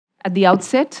At the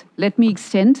outset, let me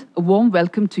extend a warm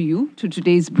welcome to you to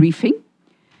today's briefing.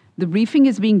 The briefing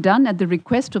is being done at the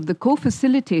request of the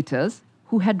co-facilitators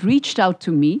who had reached out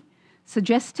to me,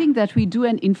 suggesting that we do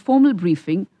an informal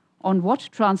briefing on what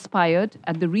transpired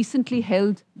at the recently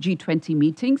held G20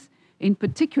 meetings, in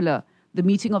particular, the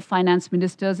meeting of finance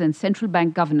ministers and central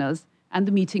bank governors and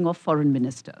the meeting of foreign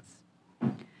ministers.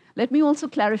 Let me also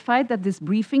clarify that this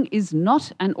briefing is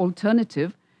not an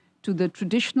alternative to the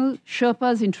traditional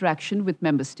Sherpa's interaction with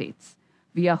member states.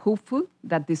 We are hopeful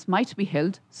that this might be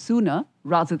held sooner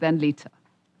rather than later.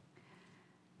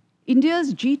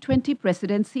 India's G20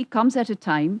 presidency comes at a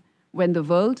time when the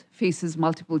world faces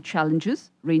multiple challenges,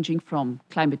 ranging from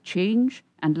climate change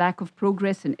and lack of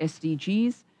progress in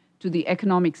SDGs to the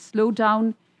economic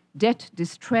slowdown, debt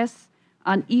distress,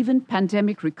 uneven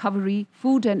pandemic recovery,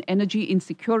 food and energy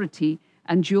insecurity,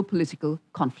 and geopolitical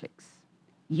conflicts.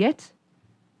 Yet,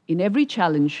 in every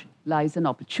challenge lies an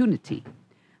opportunity.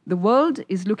 The world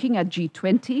is looking at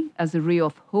G20 as a ray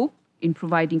of hope in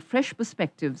providing fresh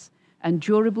perspectives and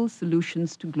durable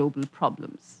solutions to global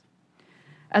problems.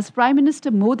 As Prime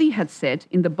Minister Modi had said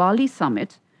in the Bali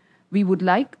summit, we would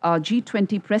like our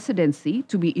G20 presidency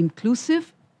to be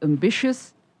inclusive,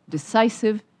 ambitious,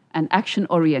 decisive, and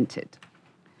action-oriented.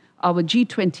 Our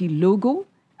G20 logo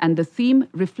and the theme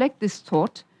reflect this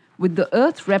thought, with the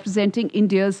Earth representing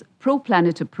India's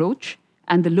pro-planet approach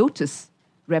and the lotus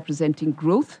representing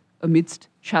growth amidst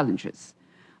challenges.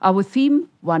 Our theme,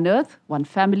 One Earth, One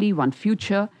Family, One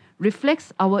Future,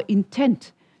 reflects our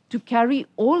intent to carry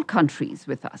all countries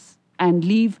with us and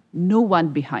leave no one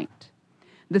behind.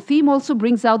 The theme also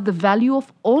brings out the value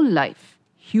of all life,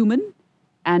 human,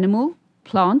 animal,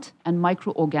 plant, and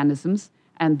microorganisms,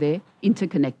 and their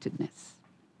interconnectedness.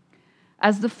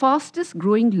 As the fastest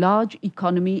growing large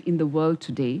economy in the world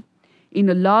today, in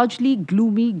a largely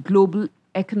gloomy global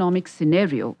economic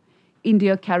scenario,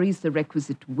 India carries the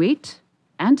requisite weight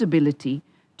and ability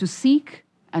to seek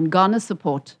and garner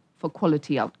support for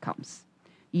quality outcomes.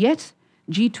 Yet,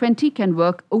 G20 can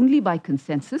work only by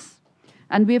consensus,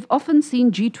 and we have often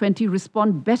seen G20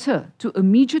 respond better to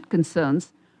immediate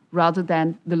concerns rather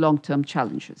than the long-term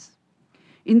challenges.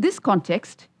 In this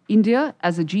context, India,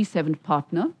 as a G7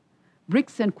 partner,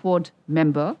 BRICS and Quad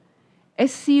member,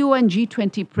 SCO and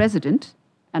G20 president,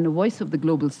 and a voice of the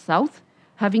Global South,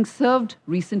 having served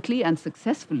recently and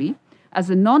successfully as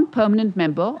a non-permanent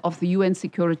member of the UN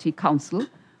Security Council,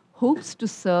 hopes to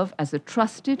serve as a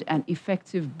trusted and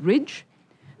effective bridge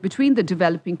between the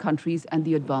developing countries and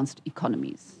the advanced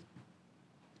economies.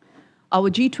 Our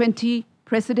G20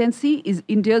 presidency is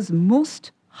India's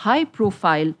most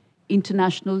high-profile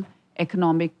international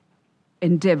economic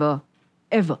endeavor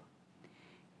ever.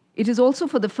 It is also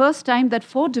for the first time that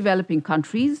 4 developing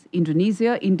countries,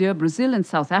 Indonesia, India, Brazil, and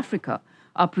South Africa,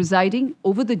 are presiding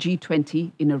over the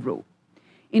G20 in a row.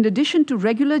 In addition to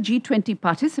regular G20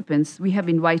 participants, we have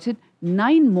invited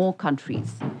 9 more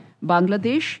countries: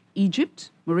 Bangladesh,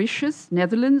 Egypt, Mauritius,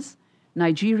 Netherlands,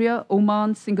 Nigeria,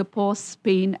 Oman, Singapore,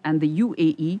 Spain, and the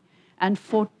UAE, and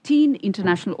 14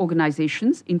 international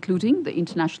organizations, including the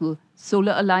International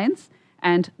Solar Alliance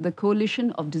and the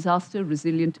Coalition of Disaster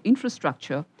Resilient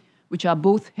Infrastructure, which are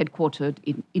both headquartered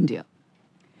in India.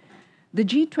 The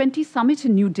G20 summit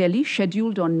in New Delhi,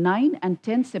 scheduled on 9 and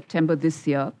 10 September this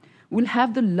year, will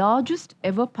have the largest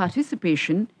ever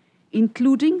participation,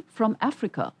 including from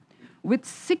Africa, with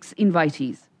 6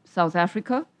 invitees: South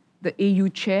Africa, the AU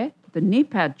chair, the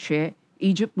NEPAD chair,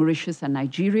 Egypt, Mauritius, and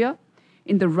Nigeria.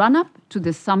 In the run-up to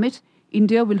this summit,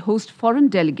 India will host foreign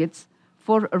delegates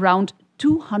for around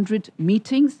 200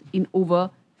 meetings in over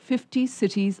 50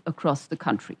 cities across the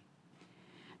country.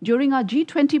 During our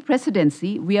G20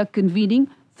 presidency, we are convening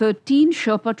 13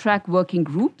 Sherpa track working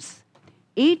groups,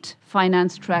 8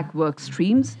 finance track work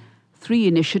streams, 3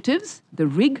 initiatives, the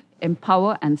RIG,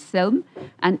 Empower, and SELM,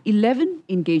 and 11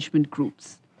 engagement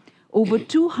groups. Over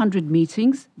 200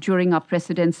 meetings during our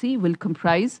presidency will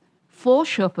comprise 4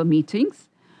 Sherpa meetings,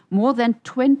 more than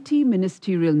 20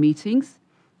 ministerial meetings,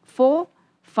 4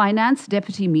 finance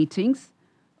deputy meetings,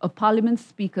 a parliament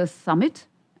speakers summit,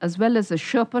 as well as a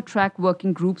Sherpa track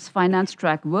working group's finance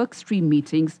track work stream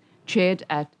meetings chaired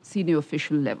at senior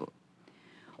official level.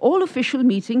 All official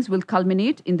meetings will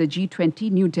culminate in the G20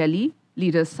 New Delhi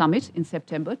Leaders Summit in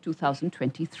September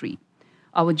 2023.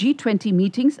 Our G20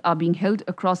 meetings are being held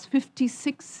across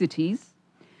 56 cities,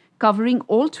 covering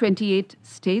all 28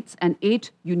 states and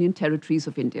 8 union territories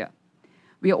of India.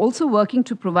 We are also working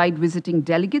to provide visiting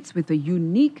delegates with a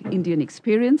unique Indian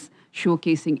experience,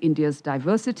 showcasing India's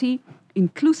diversity,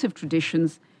 inclusive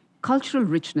traditions, cultural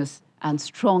richness, and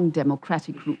strong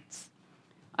democratic roots.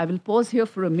 I will pause here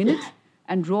for a minute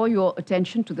and draw your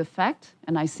attention to the fact,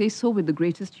 and I say so with the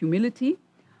greatest humility,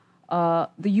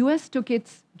 the US took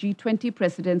its G20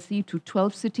 presidency to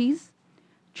 12 cities,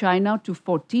 China to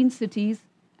 14 cities,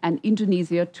 and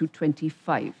Indonesia to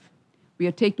 25. We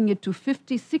are taking it to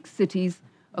 56 cities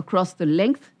across the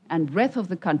length and breadth of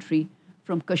the country,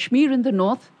 from Kashmir in the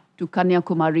north to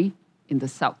Kanyakumari in the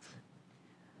south.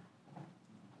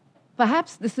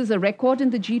 Perhaps this is a record in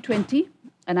the G20,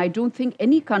 and I don't think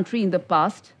any country in the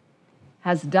past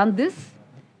has done this,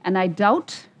 and I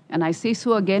doubt, and I say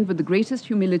so again with the greatest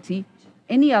humility,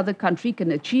 any other country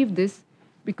can achieve this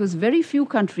because very few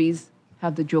countries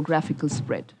have the geographical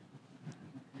spread.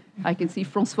 I can see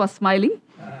Francois smiling.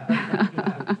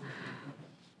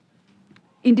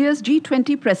 India's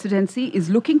G20 presidency is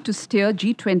looking to steer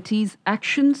G20's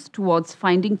actions towards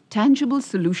finding tangible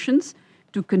solutions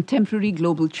to contemporary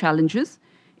global challenges,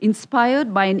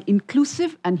 inspired by an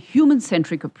inclusive and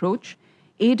human-centric approach,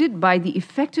 aided by the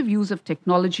effective use of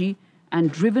technology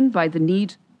and driven by the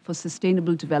need for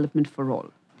sustainable development for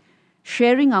all.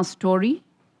 Sharing our story,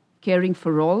 caring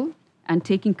for all, and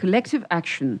taking collective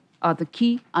action are the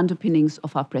key underpinnings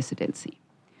of our presidency.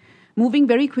 Moving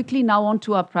very quickly now on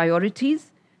to our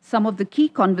priorities, some of the key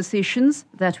conversations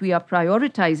that we are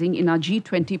prioritizing in our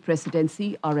G20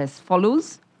 presidency are as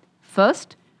follows.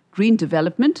 First, green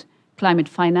development, climate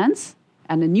finance,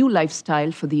 and a new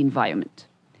lifestyle for the environment.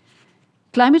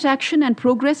 Climate action and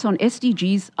progress on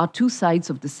SDGs are two sides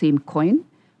of the same coin.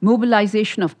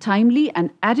 Mobilization of timely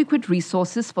and adequate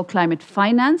resources for climate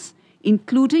finance,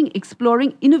 including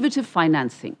exploring innovative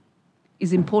financing,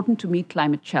 is important to meet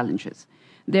climate challenges.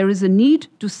 There is a need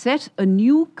to set a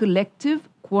new collective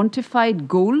quantified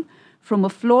goal from a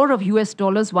floor of US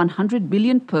 $100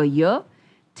 billion per year,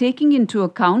 taking into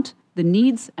account the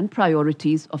needs and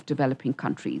priorities of developing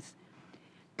countries.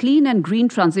 Clean and green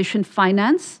transition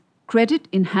finance, credit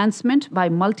enhancement by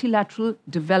multilateral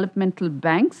developmental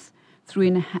banks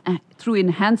through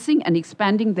enhancing and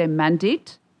expanding their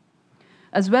mandate,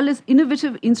 as well as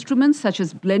innovative instruments such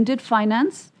as blended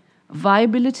finance,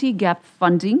 viability gap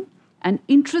funding, and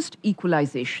interest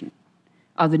equalization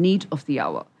are the need of the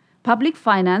hour. Public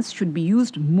finance should be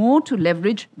used more to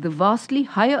leverage the vastly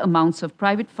higher amounts of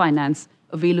private finance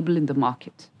available in the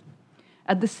market.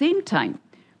 At the same time,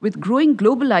 with growing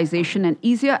globalization and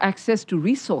easier access to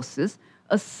resources,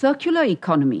 a circular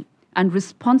economy and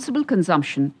responsible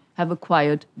consumption have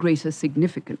acquired greater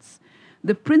significance.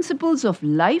 The principles of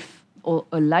life or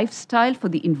a lifestyle for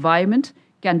the environment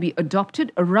can be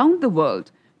adopted around the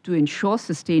world to ensure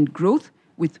sustained growth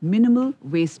with minimal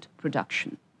waste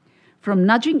production. From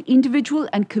nudging individual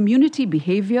and community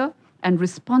behavior and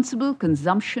responsible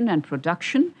consumption and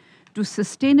production to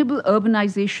sustainable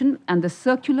urbanization and the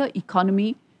circular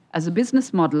economy as a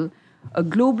business model, a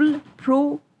global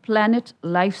pro-planet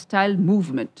lifestyle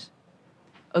movement.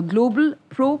 A global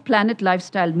pro-planet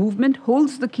lifestyle movement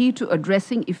holds the key to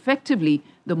addressing effectively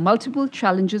the multiple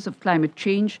challenges of climate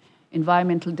change,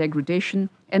 environmental degradation,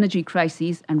 energy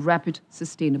crises, and rapid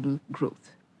sustainable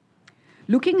growth.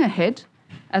 Looking ahead,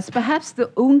 as perhaps the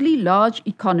only large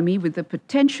economy with the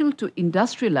potential to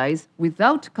industrialize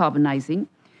without carbonizing,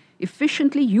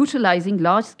 efficiently utilizing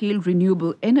large-scale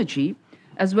renewable energy,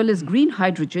 as well as green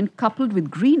hydrogen coupled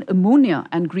with green ammonia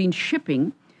and green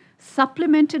shipping,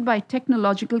 supplemented by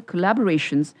technological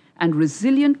collaborations and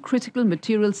resilient critical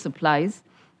material supplies,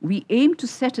 we aim to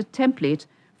set a template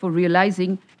for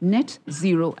realizing net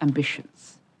zero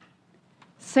ambitions.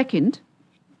 Second,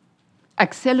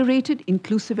 accelerated,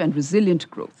 inclusive, and resilient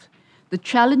growth. The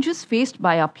challenges faced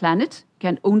by our planet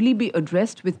can only be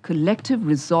addressed with collective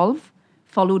resolve,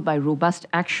 followed by robust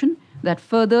action that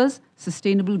furthers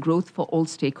sustainable growth for all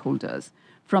stakeholders.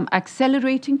 From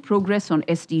accelerating progress on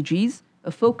SDGs,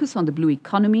 a focus on the blue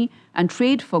economy, and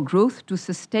trade for growth to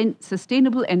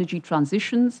sustainable energy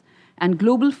transitions and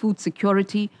global food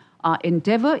security, our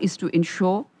endeavor is to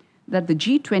ensure that the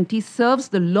G20 serves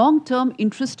the long-term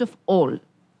interest of all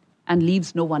and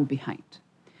leaves no one behind.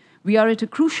 We are at a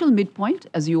crucial midpoint,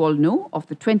 as you all know, of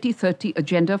the 2030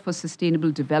 Agenda for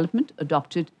Sustainable Development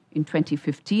adopted in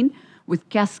 2015, with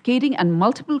cascading and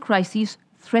multiple crises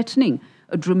threatening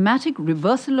a dramatic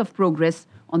reversal of progress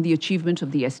on the achievement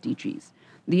of the SDGs.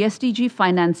 The SDG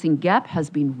financing gap has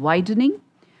been widening,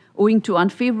 owing to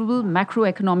unfavorable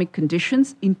macroeconomic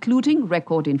conditions, including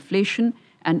record inflation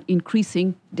and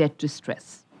increasing debt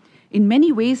distress. In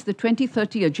many ways, the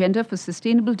 2030 Agenda for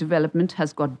Sustainable Development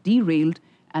has got derailed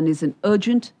and is in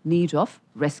urgent need of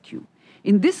rescue.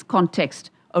 In this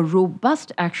context, a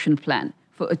robust action plan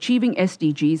for achieving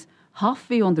SDGs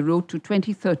halfway on the road to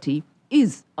 2030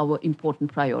 is our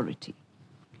important priority.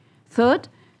 Third,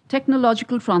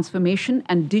 technological transformation,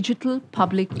 and digital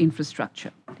public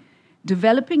infrastructure.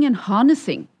 Developing and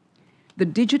harnessing the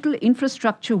digital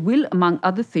infrastructure will, among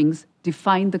other things,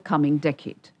 define the coming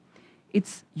decade.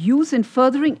 Its use in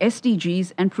furthering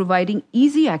SDGs and providing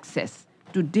easy access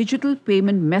to digital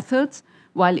payment methods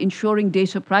while ensuring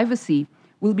data privacy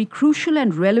will be crucial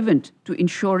and relevant to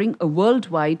ensuring a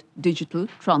worldwide digital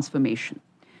transformation.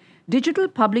 Digital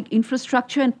public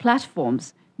infrastructure and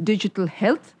platforms, digital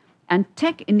health, and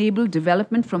tech-enabled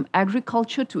development from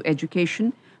agriculture to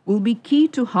education will be key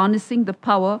to harnessing the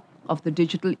power of the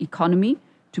digital economy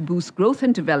to boost growth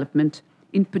and development.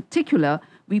 In particular,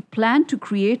 we plan to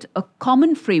create a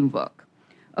common framework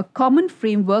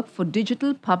for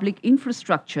digital public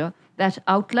infrastructure that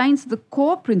outlines the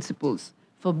core principles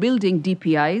for building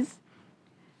DPIs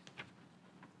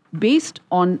based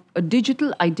on a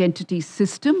digital identity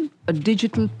system, a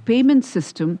digital payment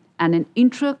system, and an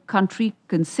intra-country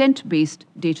consent-based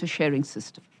data sharing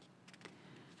system.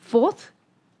 Fourth,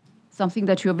 something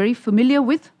that you're very familiar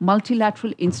with,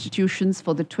 multilateral institutions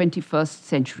for the 21st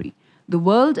century. The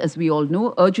world, as we all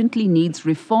know, urgently needs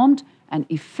reformed and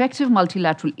effective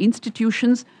multilateral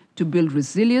institutions to build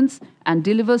resilience and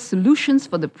deliver solutions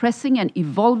for the pressing and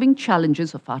evolving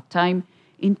challenges of our time,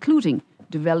 including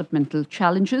developmental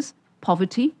challenges,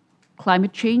 poverty,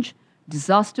 climate change,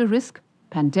 disaster risk,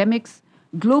 pandemics,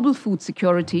 global food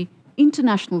security,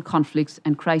 international conflicts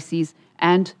and crises,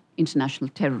 and international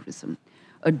terrorism.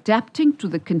 Adapting to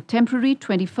the contemporary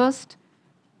 21st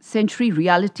century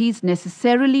realities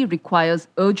necessarily requires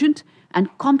urgent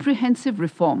and comprehensive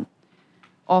reform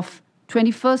of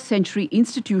 21st century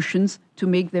institutions to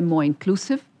make them more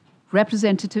inclusive,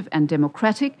 representative, and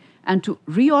democratic, and to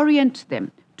reorient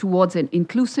them towards an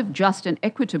inclusive, just, and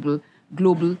equitable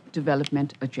global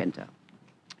development agenda.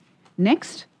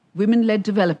 Next, women-led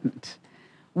development.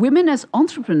 Women as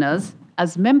entrepreneurs,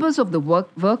 as members of the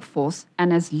workforce,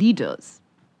 and as leaders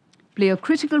play a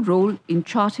critical role in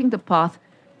charting the path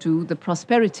to the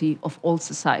prosperity of all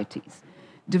societies.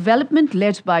 Development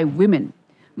led by women,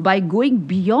 by going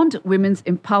beyond women's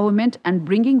empowerment and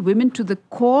bringing women to the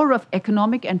core of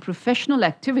economic and professional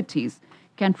activities,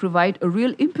 can provide a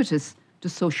real impetus to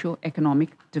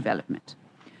socio-economic development.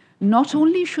 Not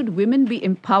only should women be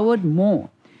empowered more,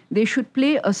 they should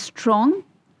play a strong,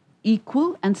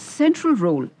 equal, and central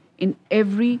role in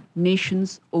every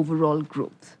nation's overall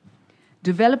growth.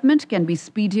 Development can be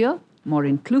speedier, more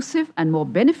inclusive, and more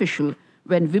beneficial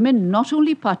when women not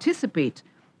only participate,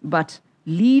 but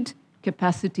lead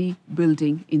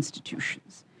capacity-building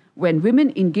institutions. When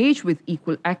women engage with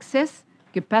equal access,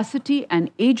 capacity,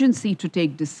 and agency to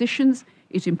take decisions,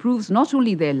 it improves not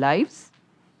only their lives,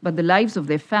 but the lives of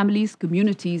their families,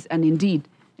 communities, and indeed,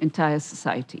 entire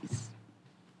societies.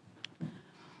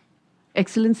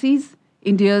 Excellencies,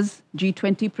 India's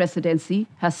G20 presidency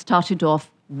has started off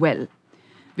well.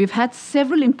 We've had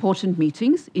several important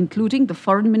meetings, including the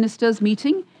foreign ministers'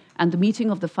 meeting and the meeting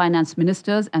of the finance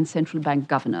ministers and central bank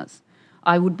governors.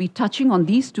 I would be touching on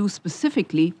these two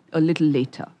specifically a little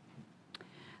later.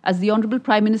 As the Honorable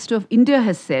Prime Minister of India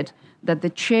has said, that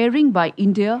the chairing by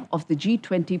India of the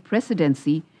G20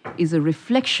 presidency is a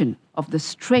reflection of the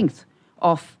strength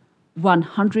of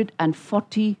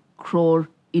 140 crore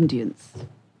Indians.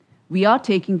 We are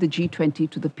taking the G20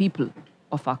 to the people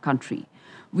of our country.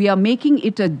 We are making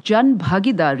it a Jan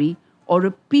Bhagidari, or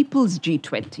a people's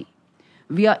G20.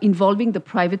 We are involving the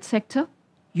private sector,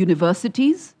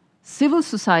 universities, civil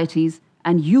societies,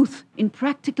 and youth in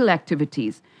practical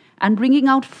activities, and bringing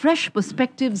out fresh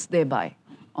perspectives thereby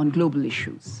on global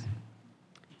issues.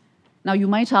 Now, you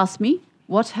might ask me,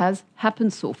 what has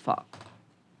happened so far?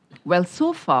 Well,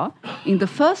 so far, in the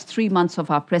first 3 months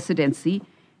of our presidency,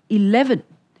 11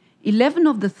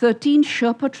 of the 13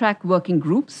 Sherpa track working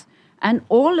groups and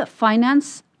all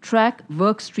finance track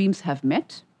work streams have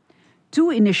met.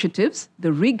 2 initiatives,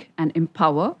 the RIG and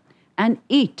Empower, and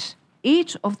 8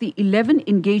 of the 11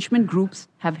 engagement groups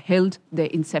have held their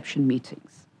inception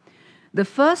meetings. The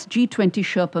first G20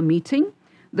 Sherpa meeting,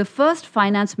 the first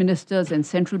finance ministers and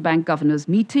central bank governors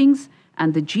meetings,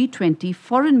 and the G20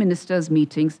 foreign ministers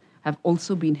meetings have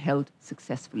also been held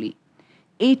successfully.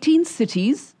 18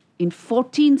 cities in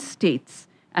 14 states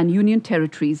and union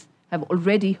territories have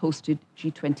already hosted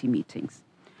G20 meetings.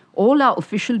 All our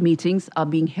official meetings are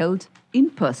being held in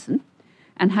person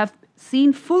and have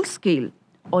seen full-scale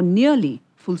or nearly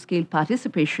full-scale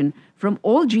participation from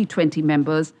all G20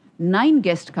 members, 9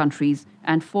 guest countries,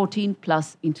 and 14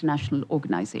 plus international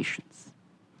organizations.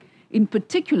 In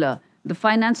particular, the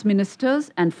finance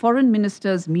ministers and foreign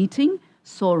ministers meeting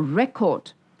saw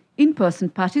record in-person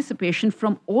participation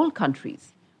from all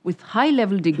countries with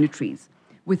high-level dignitaries,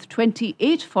 with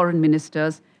 28 foreign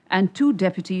ministers and 2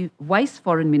 deputy vice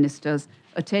foreign ministers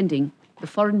attending the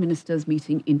foreign ministers'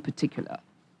 meeting in particular.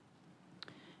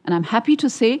 And I'm happy to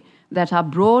say that our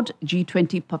broad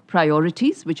G20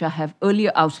 priorities, which I have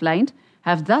earlier outlined,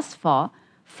 have thus far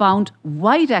found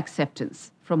wide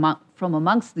acceptance from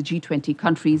amongst the G20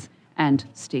 countries and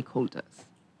stakeholders.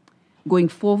 Going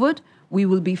forward, we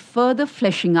will be further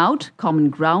fleshing out common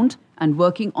ground and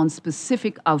working on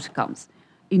specific outcomes.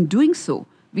 In doing so,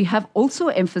 we have also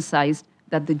emphasized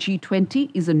that the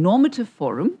G20 is a normative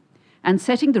forum, and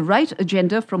setting the right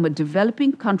agenda from a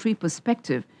developing country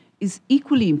perspective is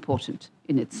equally important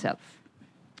in itself.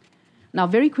 Now,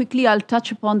 very quickly, I'll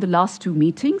touch upon the last 2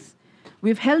 meetings.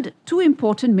 We've held 2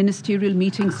 important ministerial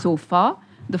meetings so far,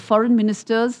 the finance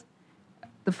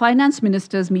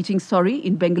ministers meeting,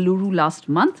 in Bengaluru last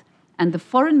month, and the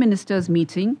foreign ministers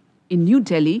meeting in New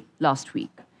Delhi last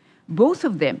week. Both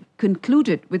of them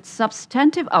concluded with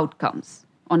substantive outcomes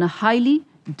on a highly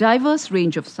diverse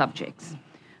range of subjects.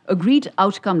 Agreed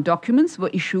outcome documents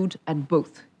were issued at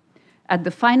both. At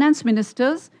the finance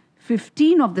ministers,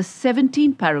 15 of the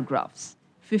 17 paragraphs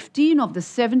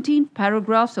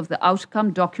of the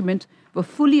outcome document were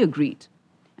fully agreed.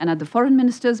 And at the foreign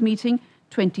ministers meeting,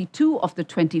 22 of the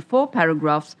 24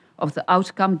 paragraphs of the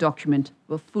outcome document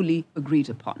were fully agreed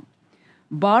upon.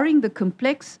 Barring the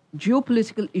complex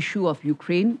geopolitical issue of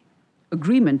Ukraine,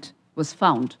 agreement was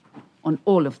found on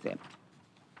all of them.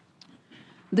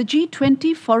 The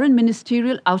G20 Foreign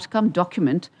Ministerial Outcome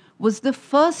document was the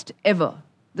first ever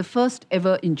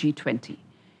in G20.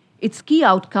 Its key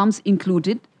outcomes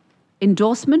included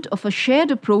endorsement of a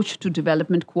shared approach to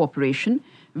development cooperation,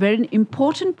 wherein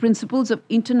important principles of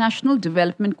international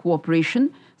development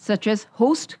cooperation, such as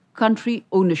host country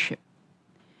ownership,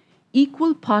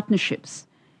 equal partnerships,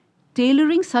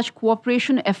 tailoring such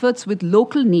cooperation efforts with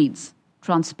local needs,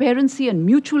 transparency and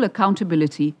mutual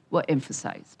accountability were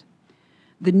emphasized.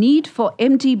 The need for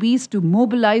MDBs to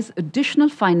mobilize additional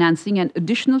financing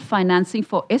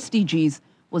for SDGs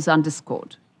was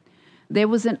underscored. There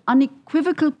was an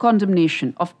unequivocal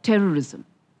condemnation of terrorism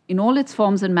in all its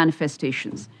forms and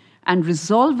manifestations, and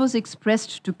resolve was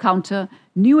expressed to counter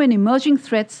new and emerging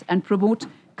threats and promote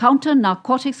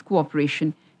counter-narcotics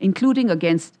cooperation, including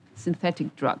against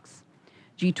synthetic drugs.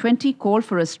 G20 called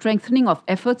for a strengthening of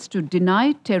efforts to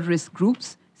deny terrorist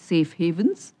groups safe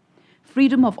havens,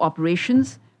 freedom of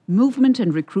operations, movement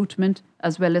and recruitment,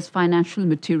 as well as financial,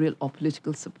 material, or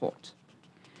political support.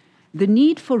 The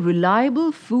need for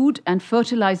reliable food and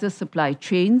fertilizer supply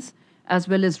chains, as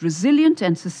well as resilient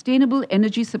and sustainable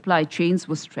energy supply chains,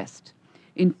 was stressed.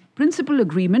 In principle,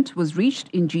 agreement was reached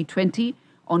in G20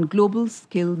 on global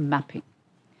skill mapping.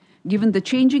 Given the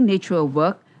changing nature of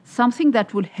work, something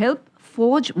that would help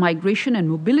forge migration and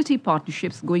mobility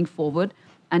partnerships going forward,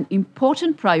 an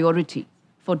important priority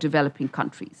for developing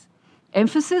countries.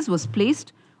 Emphasis was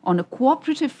placed on a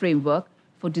cooperative framework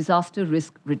for disaster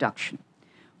risk reduction.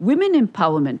 Women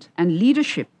empowerment and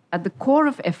leadership at the core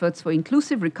of efforts for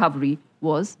inclusive recovery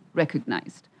was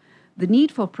recognized. The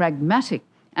need for pragmatic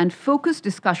and focused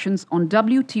discussions on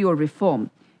WTO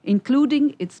reform,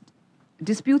 including its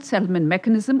dispute settlement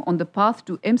mechanism on the path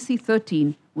to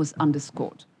MC13, was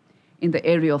underscored. In the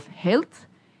area of health,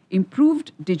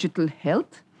 improved digital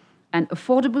health and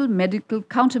affordable medical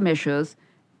countermeasures,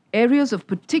 areas of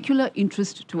particular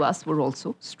interest to us, were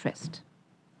also stressed.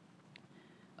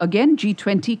 Again,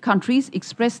 G20 countries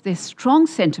expressed their strong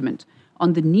sentiment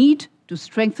on the need to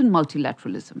strengthen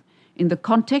multilateralism in the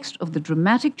context of the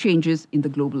dramatic changes in the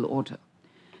global order.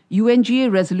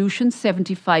 UNGA Resolution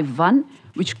 75-1,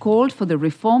 which called for the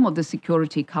reform of the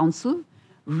Security Council,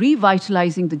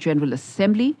 revitalizing the General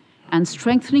Assembly, and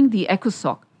strengthening the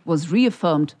ECOSOC, was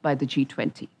reaffirmed by the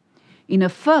G20. In a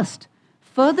first,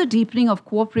 further deepening of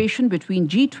cooperation between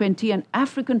G20 and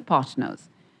African partners,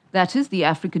 that is, the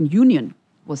African Union,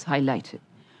 was highlighted.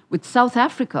 With South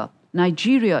Africa,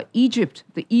 Nigeria, Egypt,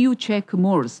 the EU chair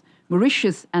Comoros,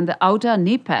 Mauritius, and the AUDA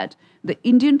NEPAD, the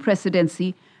Indian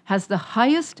presidency has the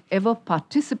highest ever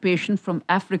participation from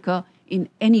Africa in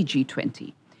any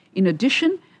G20. In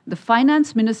addition, the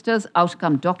finance minister's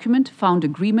outcome document found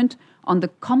agreement on the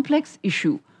complex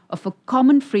issue of a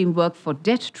common framework for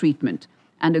debt treatment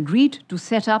and agreed to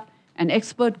set up an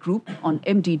expert group on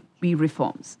MDB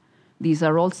reforms. These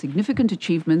are all significant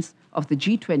achievements of the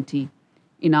G20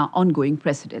 in our ongoing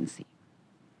presidency.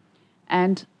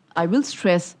 And I will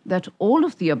stress that all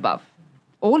of the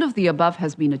above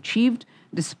has been achieved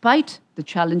despite the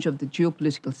challenge of the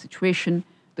geopolitical situation,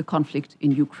 the conflict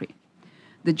in Ukraine.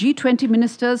 The G20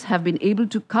 ministers have been able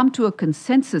to come to a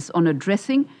consensus on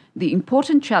addressing the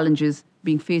important challenges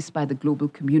being faced by the global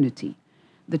community.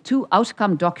 The two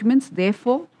outcome documents,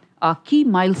 therefore, are key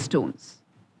milestones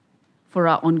for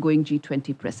our ongoing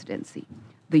G20 presidency.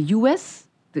 The US,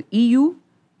 the EU,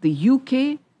 the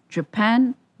UK,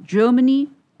 Japan, Germany,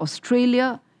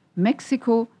 Australia,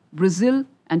 Mexico, Brazil,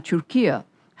 and Turkey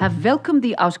have welcomed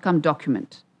the outcome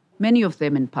document, many of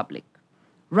them in public.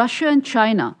 Russia and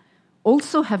China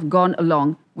also have gone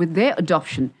along with their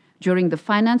adoption during the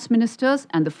finance ministers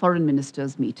and the foreign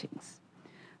ministers' meetings.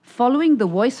 Following the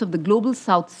Voice of the Global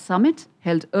South Summit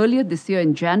held earlier this year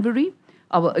in January,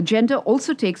 our agenda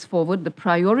also takes forward the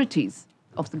priorities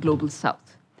of the Global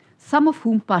South, some of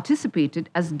whom participated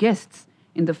as guests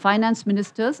in the finance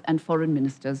ministers and foreign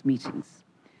ministers' meetings.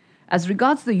 As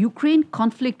regards the Ukraine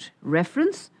conflict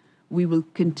reference, we will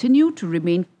continue to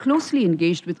remain closely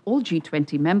engaged with all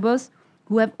G20 members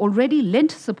who have already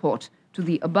lent support to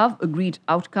the above agreed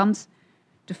outcomes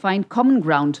to find common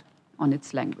ground on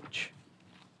its language.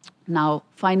 Now,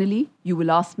 finally, you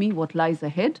will ask me what lies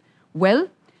ahead. Well,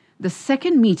 the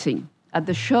second meeting at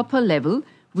the Sherpa level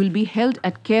will be held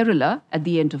at Kerala at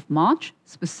the end of March,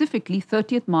 specifically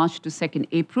 30th March to 2nd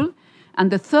April, and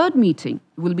the third meeting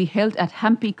will be held at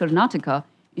Hampi, Karnataka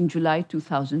in July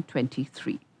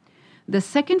 2023. The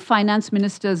second finance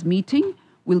ministers' meeting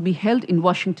will be held in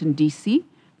Washington, D.C.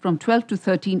 from 12 to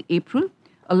 13 April,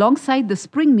 alongside the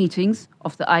spring meetings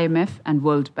of the IMF and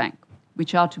World Bank,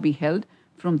 which are to be held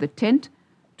from the 10th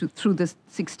through the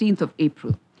 16th of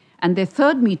April. And their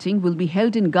third meeting will be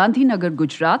held in Gandhinagar,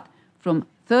 Gujarat from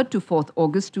 3rd to 4th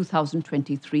August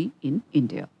 2023 in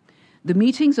India. The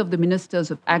meetings of the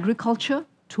Ministers of Agriculture,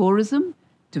 Tourism,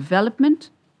 Development,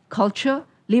 Culture,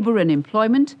 Labour and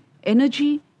Employment,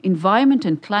 Energy, Environment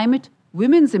and Climate,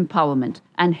 Women's Empowerment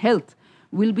and Health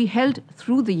will be held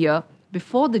through the year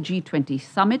before the G20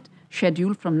 summit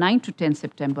scheduled from 9 to 10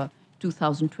 September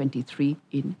 2023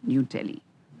 in New Delhi.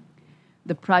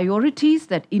 The priorities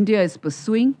that India is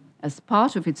pursuing as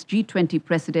part of its G20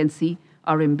 presidency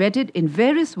are embedded in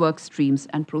various work streams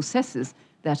and processes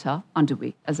that are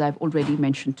underway, as I've already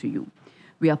mentioned to you.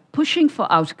 We are pushing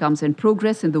for outcomes and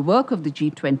progress in the work of the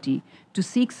G20 to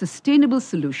seek sustainable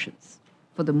solutions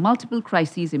for the multiple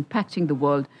crises impacting the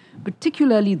world,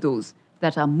 particularly those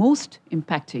that are most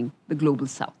impacting the Global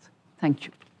South. Thank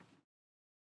you.